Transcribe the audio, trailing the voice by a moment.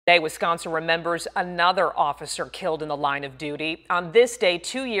Today, Wisconsin remembers another officer killed in the line of duty. On this day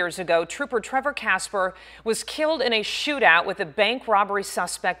 2 years ago, Trooper Trevor Casper was killed in a shootout with a bank robbery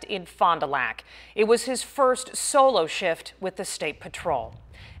suspect in Fond du Lac. It was his first solo shift with the State Patrol.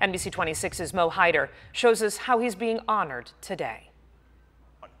 NBC 26's Mo Hyder shows us how he's being honored today.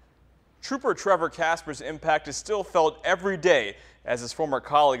 Trooper Trevor Casper's impact is still felt every day as his former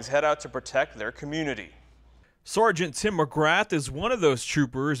colleagues head out to protect their community. Sergeant Tim McGrath is one of those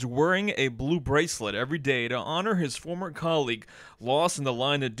troopers wearing a blue bracelet every day to honor his former colleague lost in the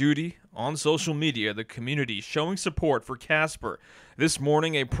line of duty. On social media, the community showing support for Casper. This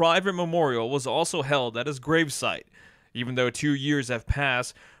morning, a private memorial was also held at his gravesite. Even though 2 years have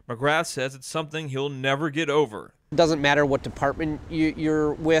passed, McGrath says it's something he'll never get over. It doesn't matter what department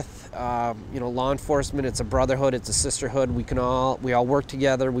you're with, law enforcement, it's a brotherhood, it's a sisterhood. We all work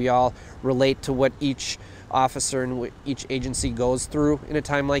together, we all relate to what each officer and each agency goes through in a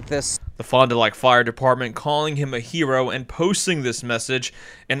time like this. The Fond du Lac Fire Department calling him a hero and posting this message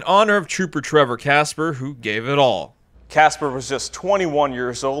in honor of Trooper Trevor Casper, who gave it all. Casper was just 21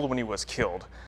 years old when he was killed.